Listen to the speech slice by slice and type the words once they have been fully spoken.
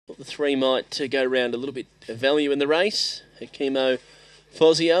the three might go round a little bit of value in the race. Hakimo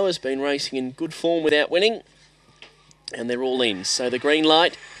Fozio has been racing in good form without winning, and they're all in. So the green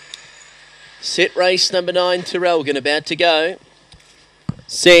light. Set race number 9, Terrelgan, about to go.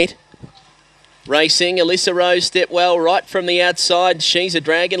 Set. Racing, Alyssa Rose stepped well right from the outside. She's a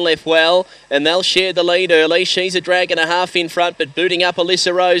Dragon left well, and they'll share the lead early. She's a Dragon a half in front, but booting up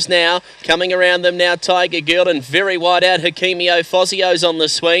Alyssa Rose now. Coming around them now, Tiger Girl, and very wide out, Hakimio Fozio's on the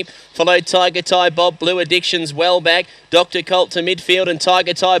sweep. Followed Tiger Tie Bob, Blue Addictions well back. Dr. Colt to midfield and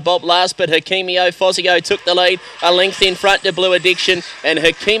Tiger Tie Bob last, but Hakimio Fozio took the lead. A length in front to Blue Addiction, and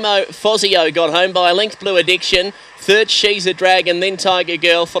Hakimo Fozio got home by a length. Blue Addiction. Third, She's a Dragon, then Tiger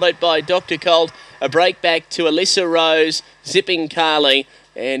Girl, followed by Dr. Colt. A break back to Alyssa Rose, Zipping Carly,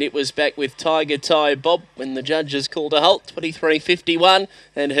 and it was back with Tiger Tie Bob when the judges called a halt, 23.51,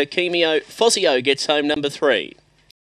 and Hakimio Fozio gets home number 3.